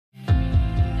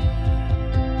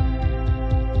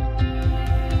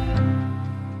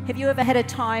you ever had a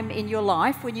time in your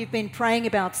life when you've been praying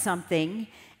about something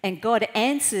and God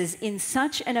answers in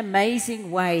such an amazing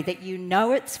way that you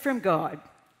know it's from God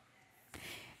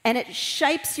and it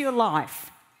shapes your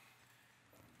life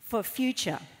for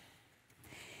future?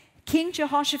 King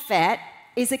Jehoshaphat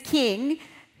is a king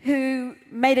who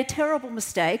made a terrible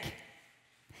mistake,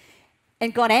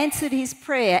 and God answered his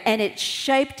prayer, and it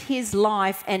shaped his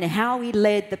life and how he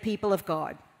led the people of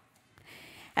God.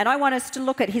 And I want us to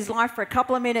look at his life for a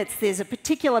couple of minutes. There's a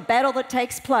particular battle that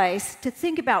takes place to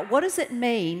think about, what does it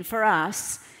mean for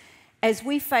us as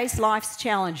we face life's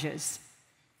challenges?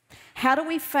 How do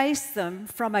we face them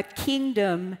from a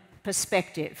kingdom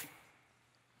perspective?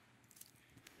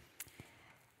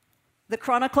 The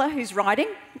chronicler who's writing,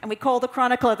 and we call the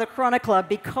chronicler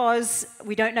because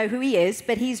we don't know who he is,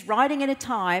 but he's writing in a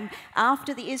time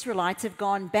after the Israelites have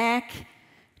gone back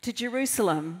to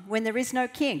Jerusalem when there is no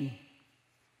king.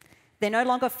 They're no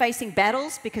longer facing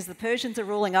battles because the Persians are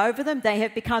ruling over them. They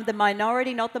have become the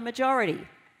minority, not the majority.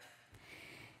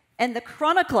 And the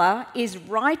chronicler is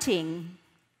writing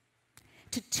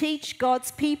to teach God's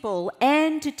people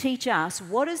and to teach us,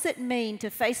 what does it mean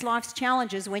to face life's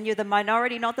challenges when you're the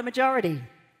minority, not the majority?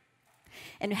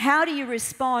 And how do you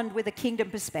respond with a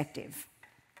kingdom perspective?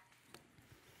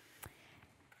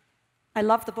 I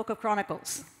love the book of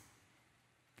Chronicles,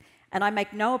 and I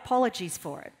make no apologies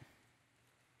for it.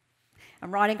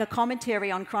 I'm writing a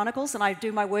commentary on Chronicles, and I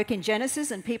do my work in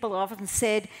Genesis, and people have often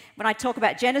said, when I talk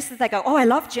about Genesis, they go, oh, I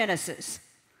love Genesis.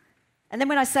 And then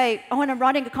when I say, oh, and I'm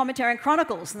writing a commentary on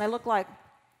Chronicles, and they look like,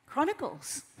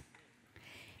 Chronicles?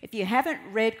 If you haven't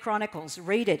read Chronicles,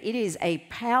 read it. It is a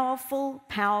powerful,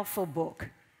 powerful book.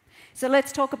 So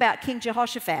let's talk about King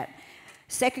Jehoshaphat.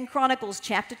 2 Chronicles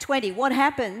chapter 20. What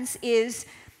happens is,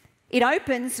 it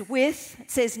opens with, it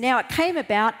says, now it came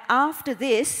about after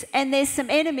this, and there's some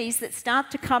enemies that start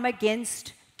to come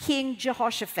against King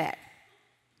Jehoshaphat.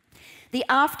 The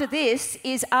after this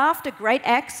is after great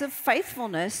acts of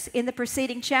faithfulness in the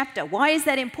preceding chapter. Why is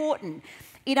that important?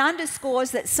 It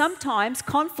underscores that sometimes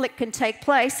conflict can take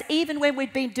place even when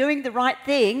we've been doing the right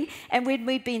thing and when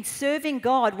we've been serving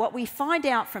God. What we find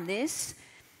out from this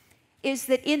is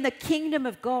that in the kingdom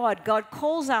of God, God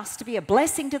calls us to be a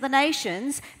blessing to the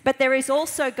nations, but there is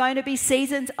also going to be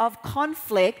seasons of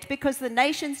conflict because the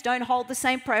nations don't hold the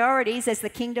same priorities as the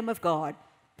kingdom of God.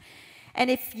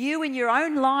 And if you in your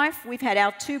own life, we've had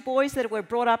our two boys that were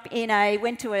brought up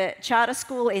went to a charter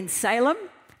school in Salem,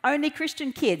 only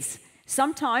Christian kids.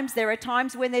 Sometimes there are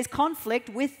times when there's conflict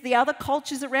with the other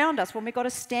cultures around us, when we've got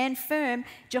to stand firm.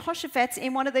 Jehoshaphat's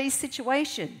in one of these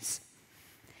situations.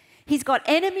 He's got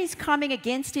enemies coming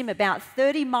against him about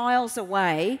 30 miles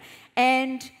away,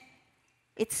 and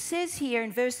it says here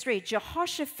in verse 3,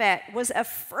 Jehoshaphat was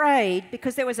afraid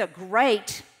because there was a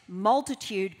great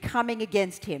multitude coming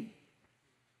against him.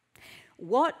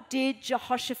 What did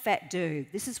Jehoshaphat do?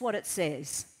 This is what it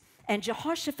says. And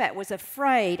Jehoshaphat was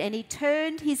afraid, and he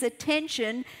turned his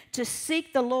attention to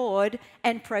seek the Lord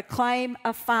and proclaim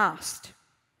a fast.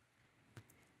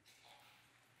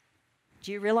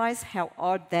 Do you realize how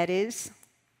odd that is?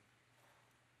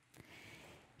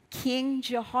 King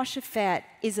Jehoshaphat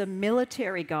is a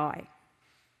military guy.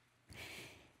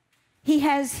 He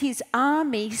has his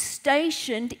army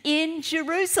stationed in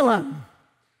Jerusalem.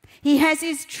 He has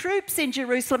his troops in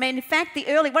Jerusalem. And in fact,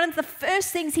 one of the first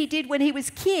things he did when he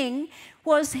was king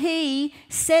was he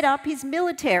set up his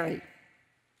military.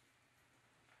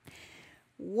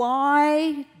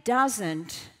 Why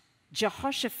doesn't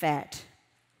Jehoshaphat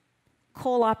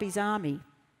call up his army?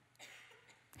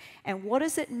 And what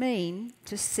does it mean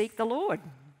to seek the Lord?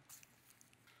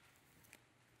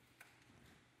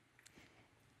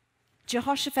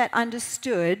 Jehoshaphat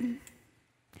understood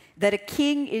that a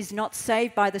king is not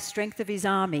saved by the strength of his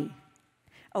army.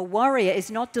 A warrior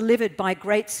is not delivered by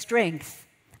great strength.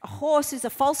 A horse is a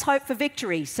false hope for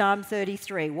victory, Psalm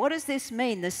 33. What does this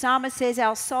mean? The psalmist says,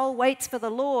 our soul waits for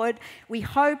the Lord. We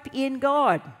hope in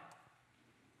God.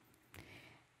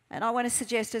 And I want to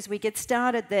suggest as we get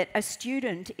started that a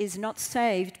student is not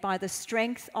saved by the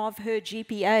strength of her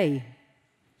GPA.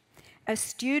 A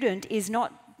student is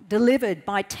not delivered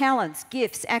by talents,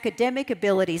 gifts, academic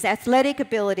abilities, athletic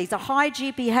abilities. A high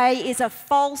GPA is a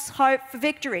false hope for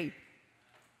victory.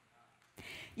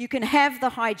 You can have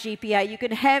the high GPA, you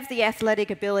can have the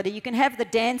athletic ability, you can have the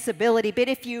dance ability, but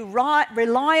if you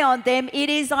rely on them, it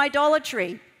is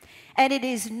idolatry. And it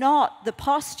is not the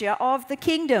posture of the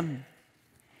kingdom.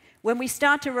 When we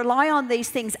start to rely on these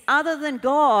things other than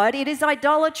God, it is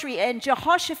idolatry. And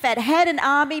Jehoshaphat had an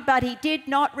army, but he did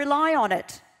not rely on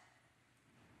it.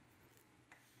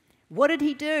 What did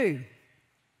he do?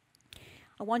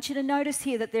 I want you to notice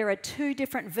here that there are two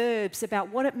different verbs about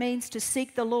what it means to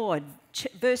seek the Lord.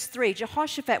 Verse 3,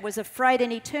 Jehoshaphat was afraid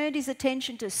and he turned his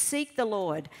attention to seek the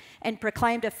Lord and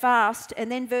proclaimed a fast.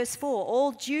 And then verse 4,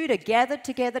 all Judah gathered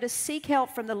together to seek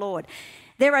help from the Lord.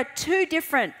 There are two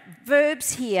different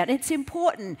verbs here, and it's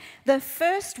important. The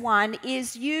first one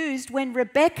is used when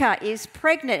Rebecca is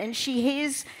pregnant and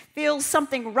she feels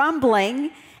something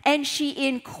rumbling and she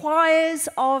inquires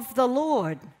of the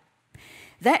Lord.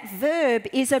 That verb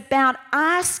is about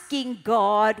asking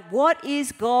God, what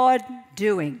is God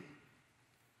doing?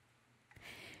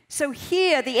 So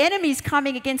here, the enemy's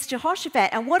coming against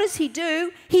Jehoshaphat, and what does he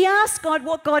do? He asks God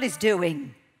what God is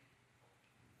doing.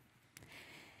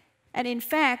 And in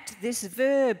fact, this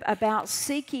verb about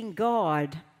seeking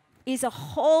God is a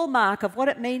hallmark of what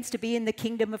it means to be in the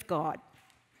kingdom of God.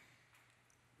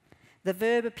 The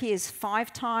verb appears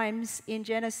 5 times in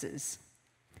Genesis,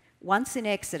 once in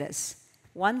Exodus,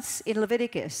 once in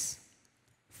Leviticus,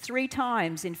 3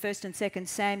 times in 1st and 2nd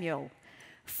Samuel,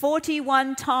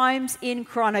 41 times in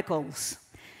Chronicles.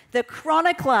 The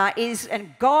chronicler is,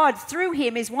 and God through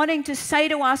him is wanting to say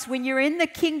to us, when you're in the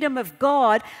kingdom of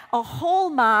God, a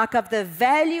hallmark of the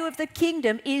value of the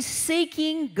kingdom is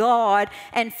seeking God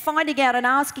and finding out and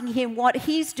asking him what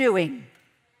he's doing.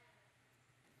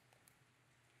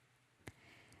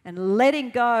 And letting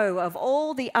go of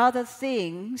all the other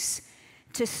things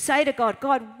to say to God,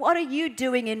 God, what are you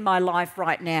doing in my life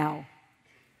right now?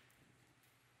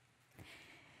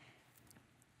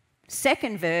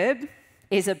 Second verb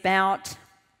is about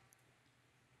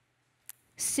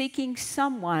seeking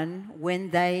someone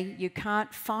when you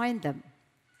can't find them.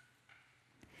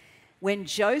 When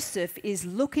Joseph is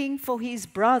looking for his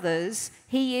brothers,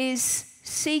 he is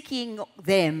seeking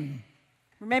them.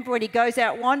 Remember when he goes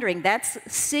out wandering, that's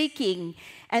seeking.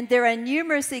 And there are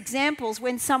numerous examples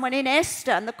when someone in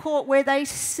Esther in the court where they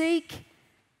seek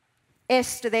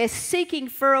Esther, they're seeking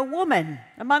for a woman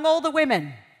among all the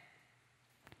women.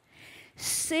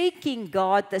 Seeking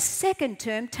God, the second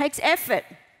term, takes effort.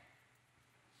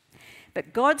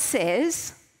 But God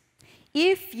says,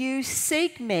 if you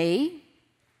seek me,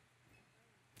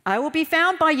 I will be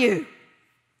found by you.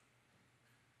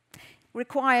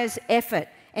 Requires effort.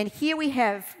 And here we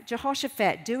have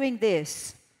Jehoshaphat doing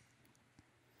this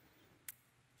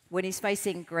when he's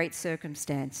facing great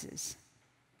circumstances.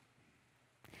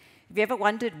 Have you ever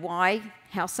wondered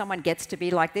how someone gets to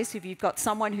be like this? If you've got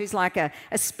someone who's like a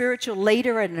spiritual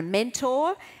leader and a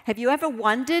mentor, have you ever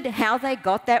wondered how they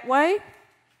got that way?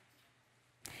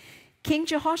 King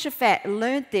Jehoshaphat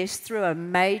learned this through a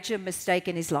major mistake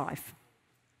in his life.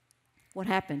 What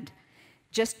happened?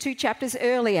 Just 2 chapters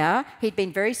earlier, he'd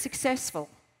been very successful.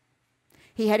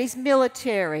 He had his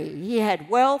military, he had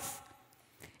wealth,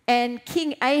 and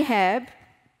King Ahab,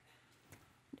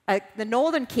 the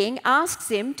northern king, asks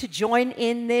him to join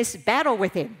in this battle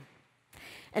with him.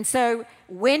 And so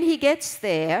when he gets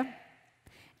there,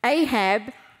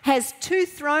 Ahab has 2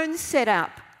 thrones set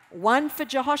up, one for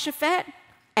Jehoshaphat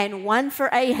and one for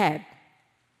Ahab.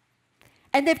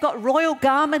 And they've got royal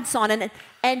garments on,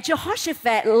 and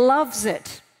Jehoshaphat loves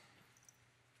it.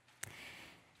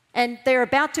 And they're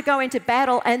about to go into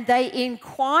battle, and they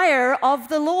inquire of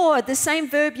the Lord, the same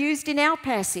verb used in our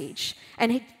passage.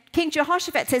 And King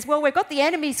Jehoshaphat says, well, we've got the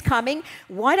enemies coming.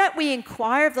 Why don't we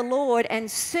inquire of the Lord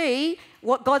and see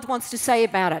what God wants to say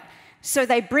about it? So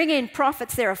they bring in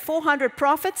prophets. There are 400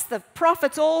 prophets. The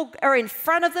prophets all are in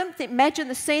front of them. Imagine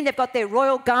the scene. They've got their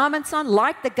royal garments on,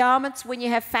 like the garments when you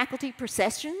have faculty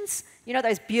processions. You know,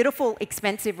 those beautiful,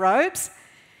 expensive robes.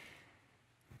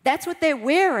 That's what they're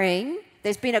wearing.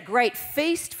 There's been a great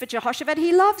feast for Jehoshaphat.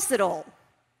 He loves it all.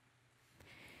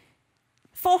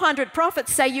 400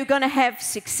 prophets say you're going to have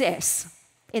success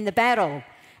in the battle.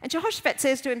 And Jehoshaphat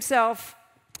says to himself,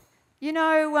 you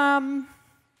know,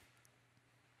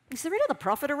 is there another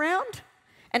prophet around?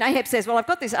 And Ahab says, well, I've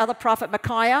got this other prophet,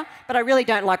 Micaiah, but I really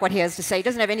don't like what he has to say. He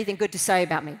doesn't have anything good to say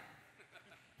about me.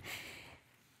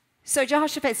 So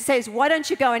Jehoshaphat says, why don't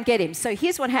you go and get him? So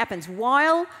here's what happens.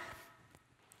 While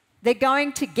they're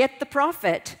going to get the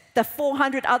prophet, the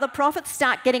 400 other prophets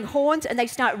start getting horns and they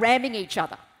start ramming each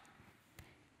other,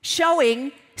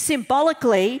 showing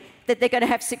symbolically that they're going to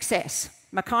have success.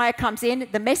 Micaiah comes in.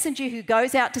 The messenger who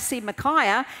goes out to see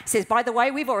Micaiah says, by the way,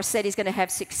 we've already said he's going to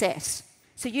have success.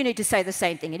 So you need to say the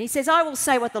same thing. And he says, I will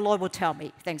say what the Lord will tell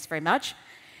me. Thanks very much.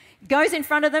 Goes in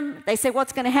front of them. They say,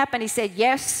 what's going to happen? He said,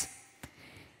 yes,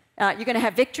 you're going to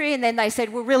have victory. And then they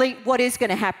said, well, really, what is going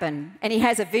to happen? And he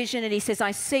has a vision and he says, I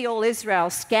see all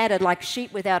Israel scattered like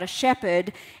sheep without a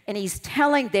shepherd. And he's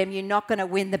telling them, you're not going to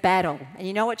win the battle. And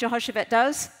you know what Jehoshaphat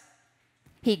does?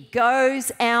 He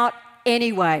goes out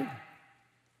anyway.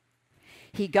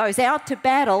 He goes out to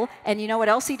battle, and you know what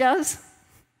else he does?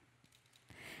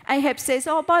 Ahab says,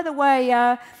 oh, by the way,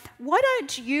 why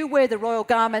don't you wear the royal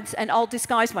garments and I'll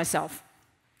disguise myself?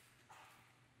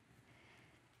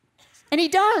 And he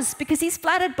does, because he's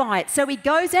flattered by it. So he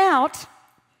goes out,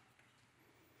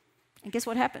 and guess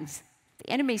what happens? The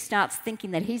enemy starts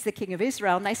thinking that he's the king of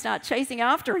Israel, and they start chasing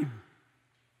after him.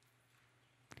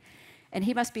 And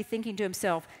he must be thinking to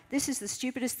himself, this is the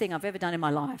stupidest thing I've ever done in my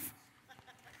life.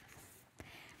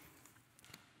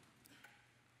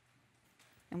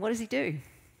 And what does he do?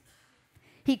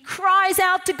 He cries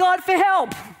out to God for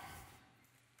help.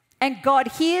 And God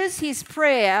hears his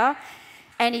prayer,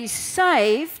 and he's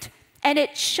saved, and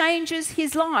it changes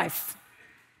his life.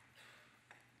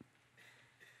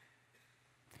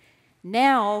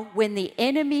 Now, when the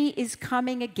enemy is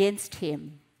coming against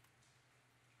him,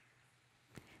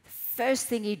 the first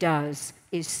thing he does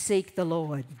is seek the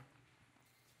Lord.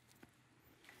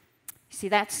 See,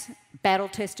 that's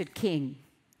battle-tested king.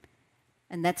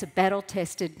 And that's a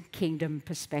battle-tested kingdom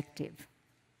perspective.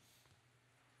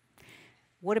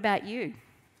 What about you?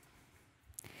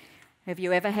 Have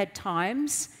you ever had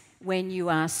times when you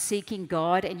are seeking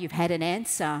God and you've had an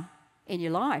answer in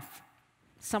your life?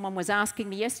 Someone was asking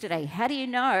me yesterday, how do you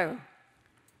know?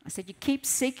 I said, you keep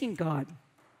seeking God.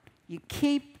 You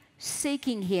keep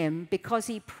seeking him, because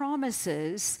he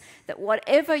promises that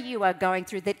whatever you are going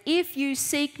through, that if you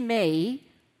seek me,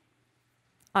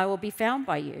 I will be found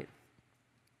by you.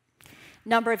 A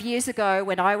number of years ago,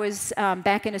 when I was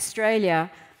back in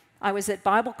Australia, I was at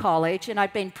Bible college, and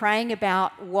I'd been praying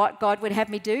about what God would have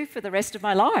me do for the rest of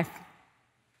my life,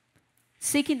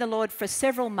 seeking the Lord for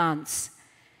several months.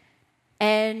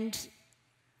 And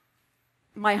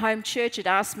my home church had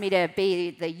asked me to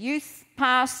be the youth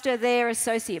pastor there,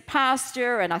 associate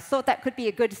pastor, and I thought that could be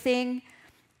a good thing.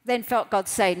 Then felt God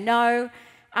say no.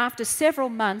 After several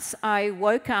months, I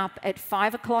woke up at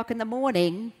 5 o'clock in the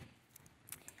morning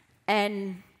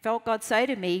and felt God say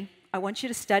to me, I want you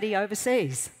to study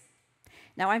overseas.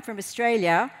 Now, I'm from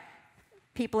Australia.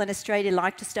 People in Australia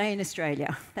like to stay in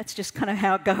Australia. That's just kind of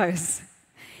how it goes.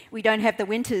 We don't have the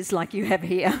winters like you have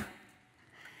here.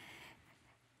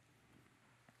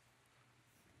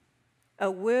 A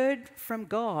word from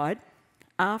God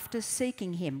after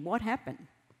seeking him. What happened?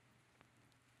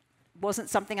 Wasn't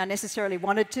something I necessarily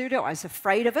wanted to do. I was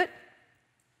afraid of it.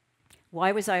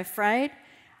 Why was I afraid?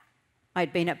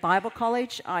 I'd been at Bible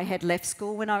college. I had left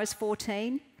school when I was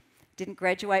 14, didn't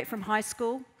graduate from high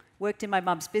school, worked in my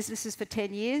mum's businesses for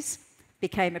 10 years,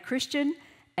 became a Christian,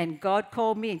 and God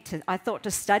called me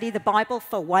to study the Bible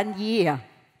for 1 year.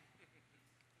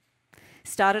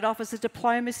 Started off as a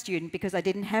diploma student because I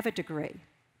didn't have a degree.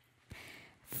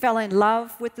 Fell in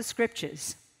love with the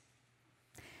scriptures.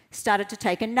 Started to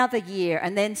take another year,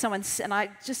 and then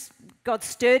God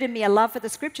stirred in me a love for the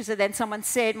scriptures, and then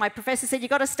my professor said, you've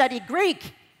got to study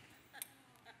Greek.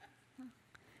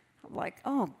 I'm like,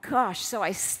 oh gosh, so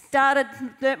I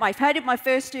hated my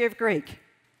first year of Greek.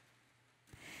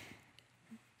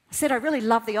 I said, I really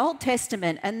love the Old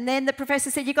Testament, and then the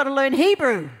professor said, you've got to learn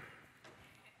Hebrew.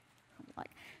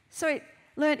 So I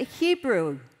learned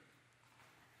Hebrew.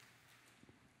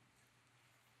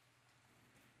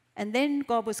 And then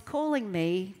God was calling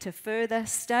me to further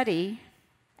study,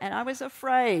 and I was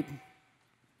afraid.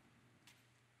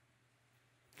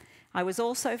 I was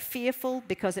also fearful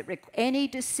because any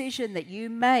decision that you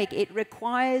make, it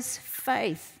requires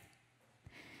faith.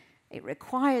 It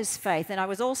requires faith. And I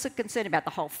was also concerned about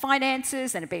the whole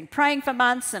finances, and I've been praying for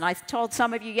months, and I told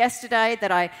some of you yesterday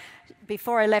that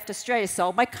before I left Australia,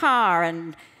 sold my car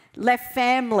and left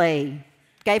family,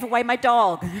 gave away my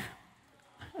dog.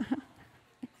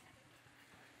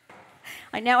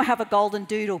 I now have a golden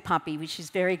doodle puppy, which is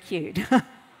very cute.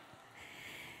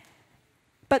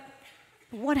 But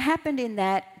what happened in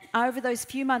that, over those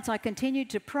few months, I continued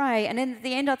to pray, and then at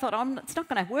the end I thought, it's not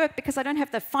going to work because I don't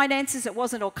have the finances. It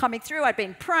wasn't all coming through. I'd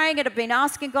been praying and I'd been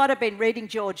asking God. I'd been reading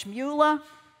George Mueller.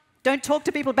 Don't talk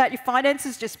to people about your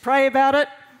finances, just pray about it.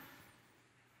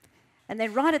 And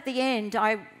then right at the end,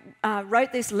 I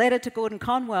wrote this letter to Gordon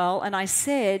Conwell, and I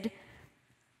said,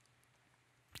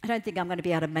 I don't think I'm going to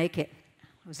be able to make it.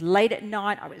 It was late at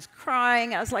night, I was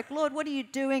crying, I was like, Lord, what are you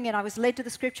doing? And I was led to the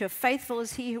scripture, faithful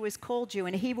is he who has called you,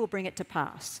 and he will bring it to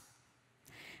pass.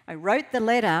 I wrote the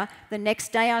letter. The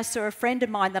next day I saw a friend of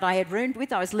mine that I had roomed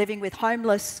with. I was living with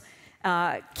homeless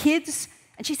kids,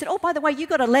 and she said, oh, by the way, you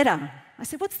got a letter. I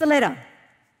said, what's the letter?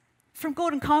 From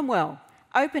Gordon Conwell.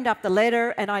 Opened up the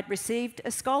letter, and I'd received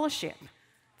a scholarship,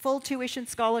 full tuition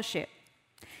scholarship.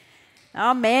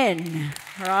 Amen,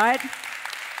 right?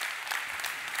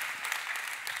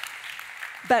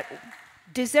 But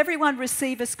Does everyone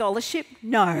receive a scholarship?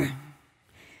 No.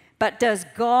 But does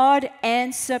God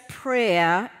answer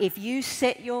prayer if you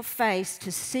set your face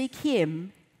to seek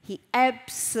Him? He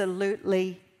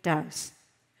absolutely does.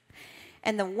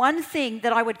 And the one thing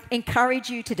that I would encourage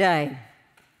you today,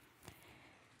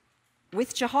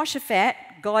 with Jehoshaphat,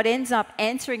 God ends up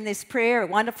answering this prayer.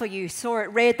 Wonderful, you saw it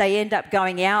read. They end up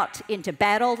going out into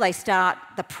battle.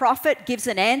 The prophet gives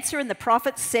an answer, and the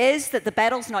prophet says that the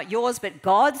battle's not yours but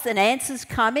God's, and answer's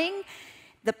coming.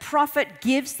 The prophet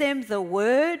gives them the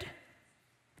word,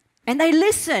 and they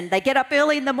listen. They get up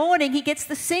early in the morning. He gets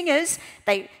the singers.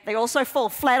 They also fall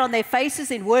flat on their faces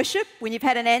in worship. When you've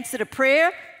had an answer to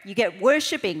prayer, you get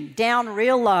worshiping down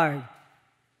real low.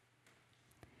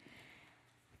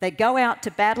 They go out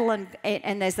to battle,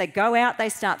 and as they go out, they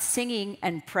start singing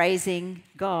and praising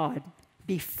God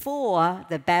before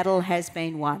the battle has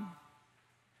been won.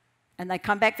 And they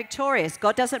come back victorious.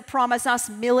 God doesn't promise us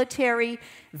military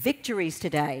victories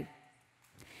today,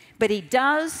 but He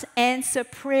does answer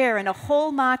prayer, and a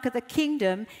hallmark of the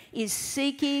kingdom is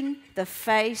seeking the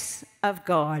face of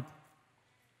God.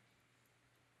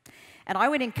 And I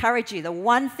would encourage you, the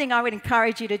one thing I would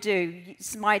encourage you to do,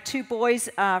 my two boys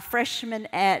are freshmen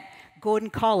at Gordon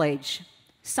College,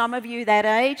 some of you that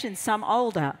age and some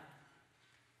older.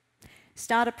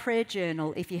 Start a prayer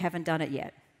journal if you haven't done it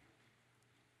yet.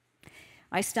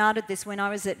 I started this when I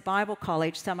was at Bible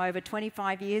college some over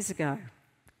 25 years ago.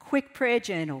 Quick prayer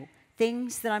journal,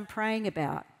 things that I'm praying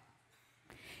about.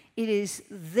 It is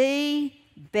the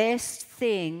best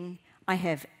thing I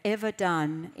have ever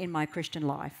done in my Christian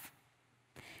life.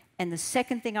 And the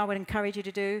second thing I would encourage you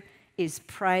to do is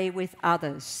pray with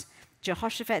others.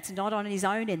 Jehoshaphat's not on his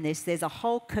own in this. There's a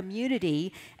whole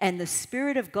community, and the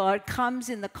Spirit of God comes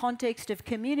in the context of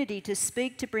community to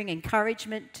speak, to bring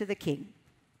encouragement to the king.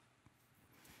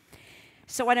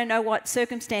 So I don't know what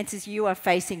circumstances you are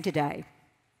facing today.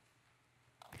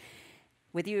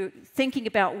 Whether you're thinking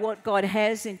about what God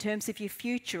has in terms of your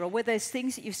future, or whether there's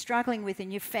things that you're struggling with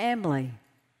in your family,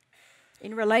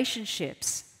 in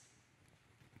relationships.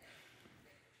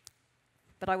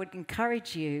 But I would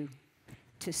encourage you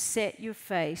to set your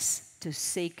face to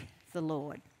seek the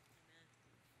Lord.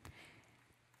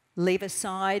 Leave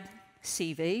aside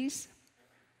CVs.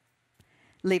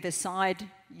 Leave aside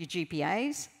your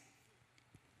GPAs.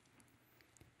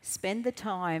 Spend the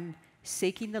time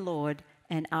seeking the Lord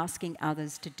and asking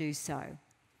others to do so.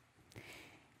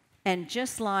 And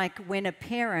just like when a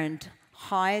parent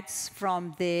hides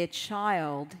from their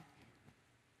child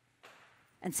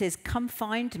and says, "Come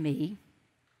find me,"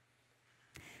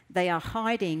 they are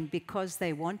hiding because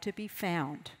they want to be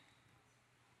found.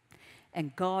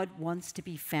 And God wants to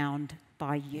be found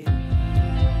by you.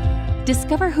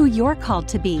 Discover who you're called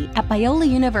to be at Biola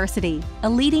University, a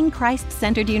leading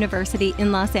Christ-centered university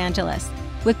in Los Angeles,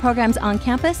 with programs on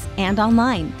campus and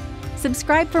online.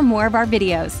 Subscribe for more of our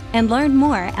videos and learn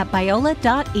more at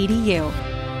biola.edu.